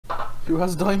Who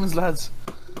has diamonds, lads?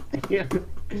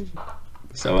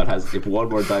 So it has. If one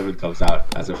more diamond comes out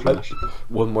as a flush.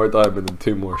 One more diamond and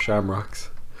 2 more shamrocks.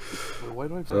 Why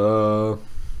do I have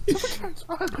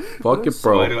Fuck it, Why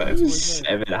bro. do I have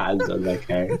 7 hands on my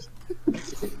cards?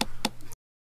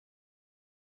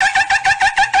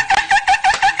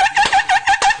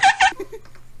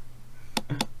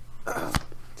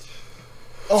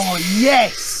 Oh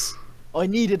yes! I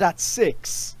needed that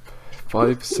 6.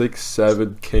 5, 6,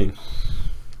 7, king.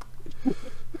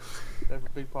 Every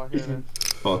big part here, man.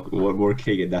 Fuck, one more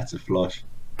king and that's a flush.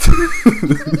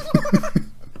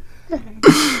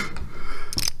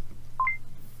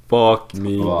 Fuck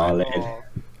me. I'm all in.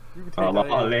 You can take I'm that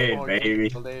all 80 in, all baby.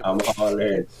 day, I'm man. all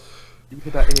in. You can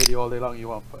take that 80 all day long you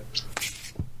want, but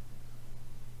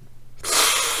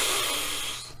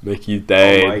Mickey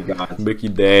dead. Oh my god. Mickey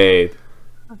dead.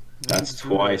 That's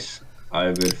twice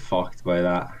I've been fucked by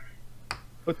that.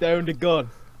 Put down the gun.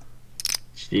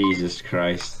 Jesus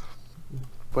Christ.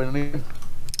 finally.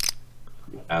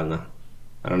 Hell no.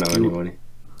 I don't know any money.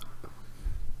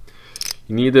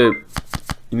 You need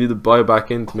to buy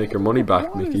back in to make your money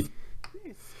back, Mickey.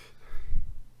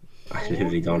 I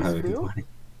literally don't have any money.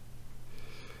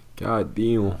 God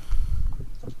damn.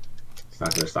 It's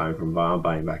not gonna stop me from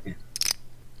buying back in.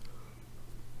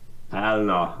 Hell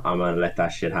no. I'm gonna let that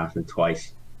shit happen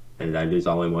twice. And I lose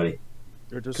all my money.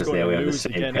 You're just Because going they to have the lose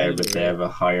same again pair, but they anyway. have a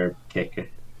higher kicker.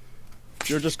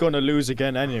 You're just going to lose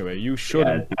again anyway. You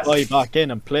shouldn't that's- buy back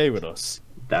in and play with us.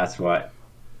 That's what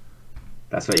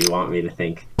you want me to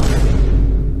think.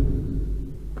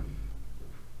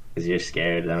 Because you're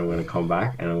scared that I'm going to come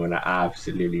back and I'm going to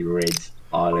absolutely rinse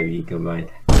all of you combined.